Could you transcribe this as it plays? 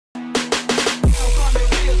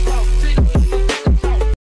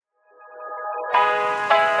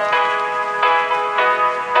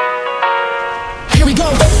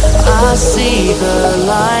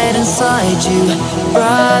inside you,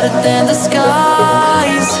 brighter than the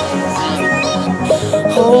skies.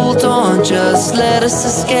 Hold on, just let us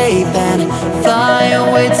escape and fly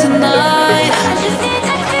away tonight.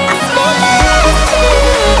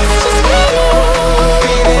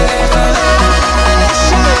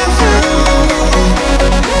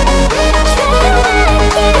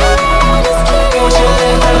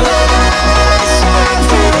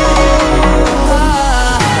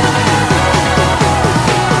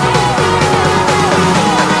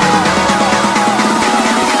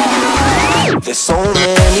 There's so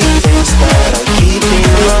many things that I keep in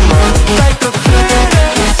my mind, like the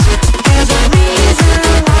planets. There's a reason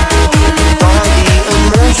why we live. All the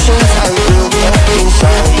emotions I built up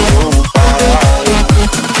inside you.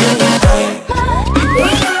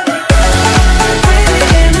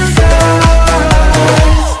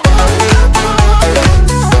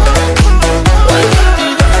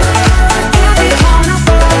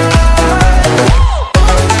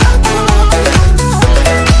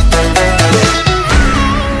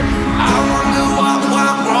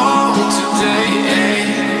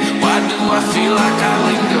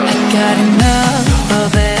 Got enough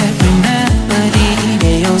of every melody,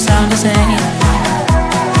 they all sound the same.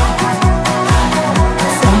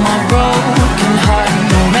 From my broken heart,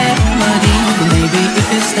 no remedy, but maybe if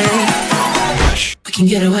you stay, we can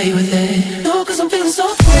get away with it. No, 'cause I'm feeling so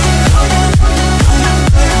free.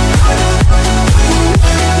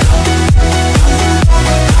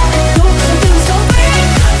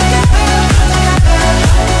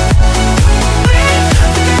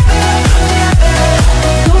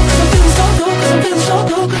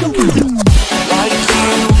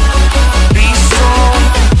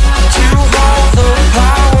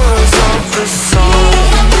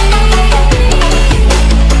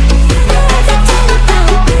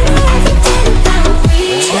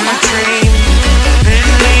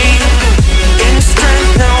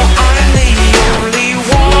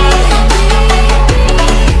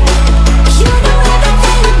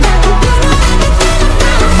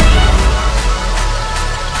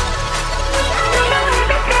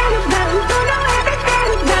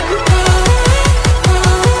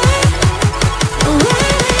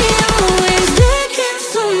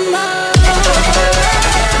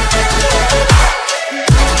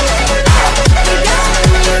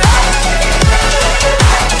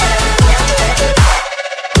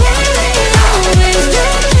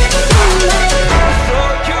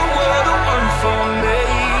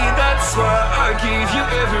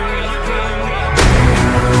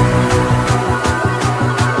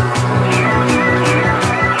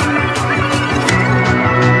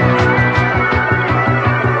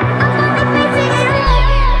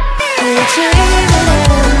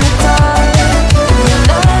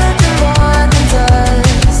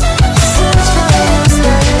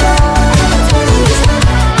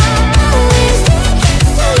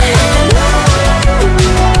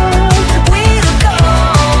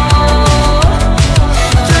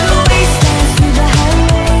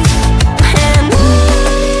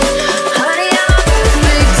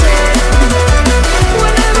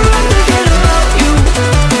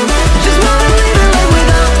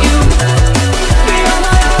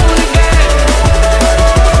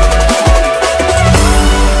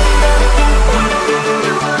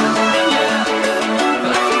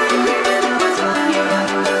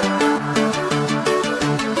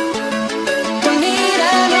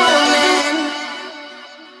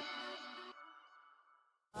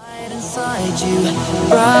 Inside you,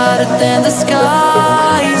 brighter than the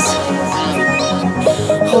skies.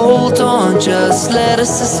 Hold on, just let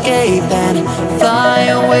us escape and fly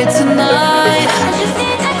away tonight.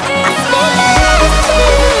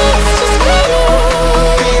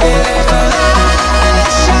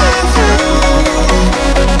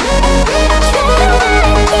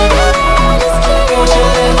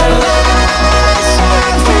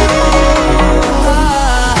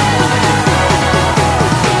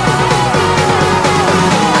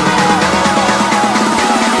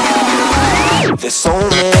 There's so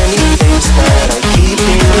many things that I keep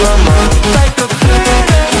in my mind, like the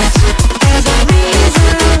planets. There's a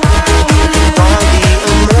reason why we live. All the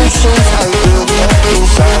emotions I built up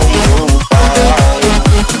inside you.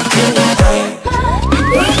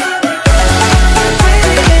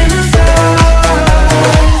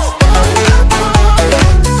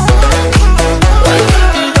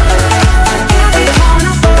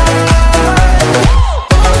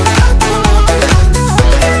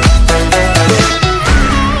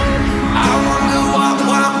 I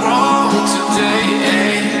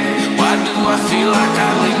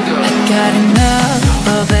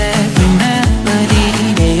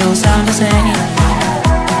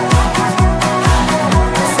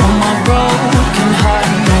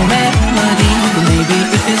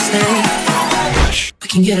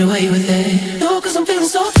can get away with it. No, cause I'm feeling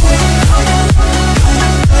so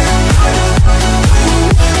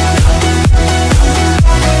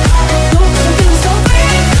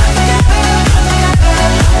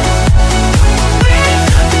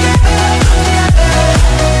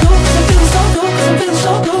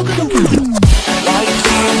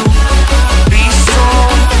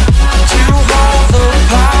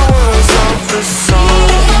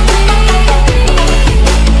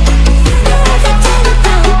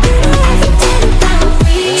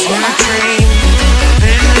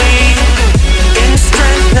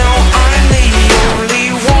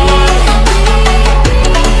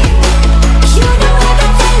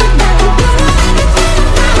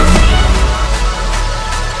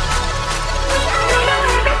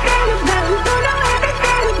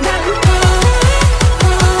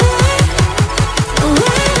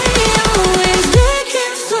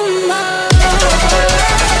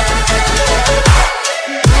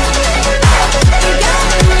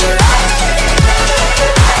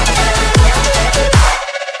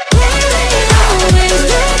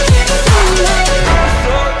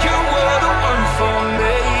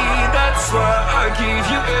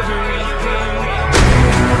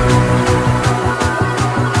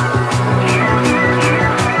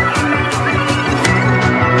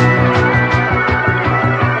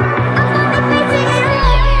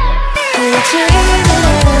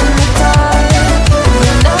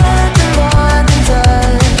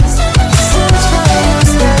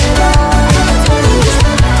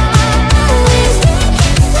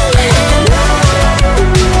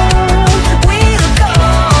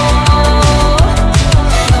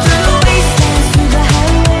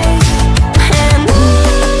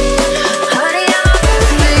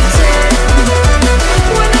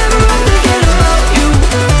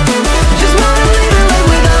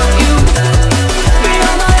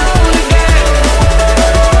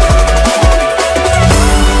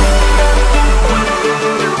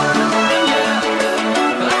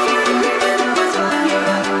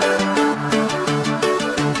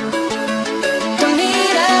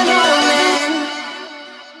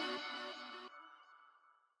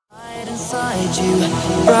you,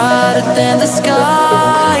 brighter than the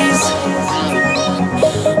skies.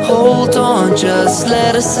 Hold on, just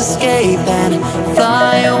let us escape and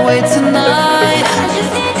fly away tonight.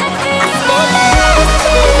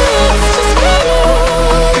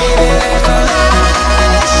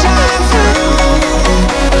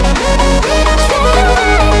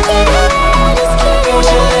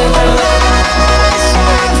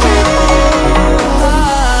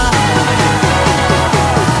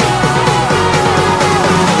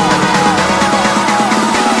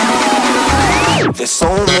 There's so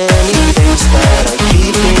many things that I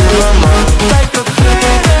keep in my mind. Like the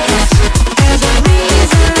planets, there's a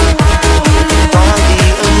reason why we live. All the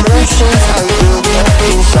emotions I built up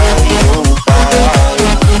inside you.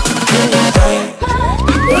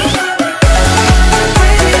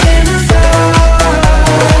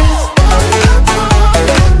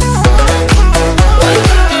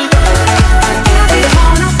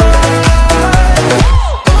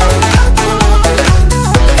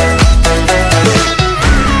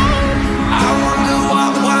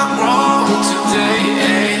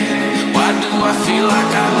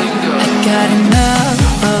 Got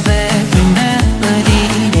enough of every melody,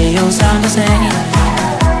 they all sound the same.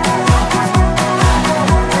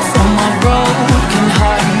 From my broken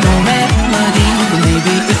heart, no remedy, but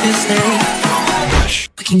maybe if we stay,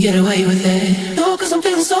 we can get away with it. No, cause I'm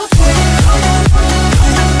feeling so free.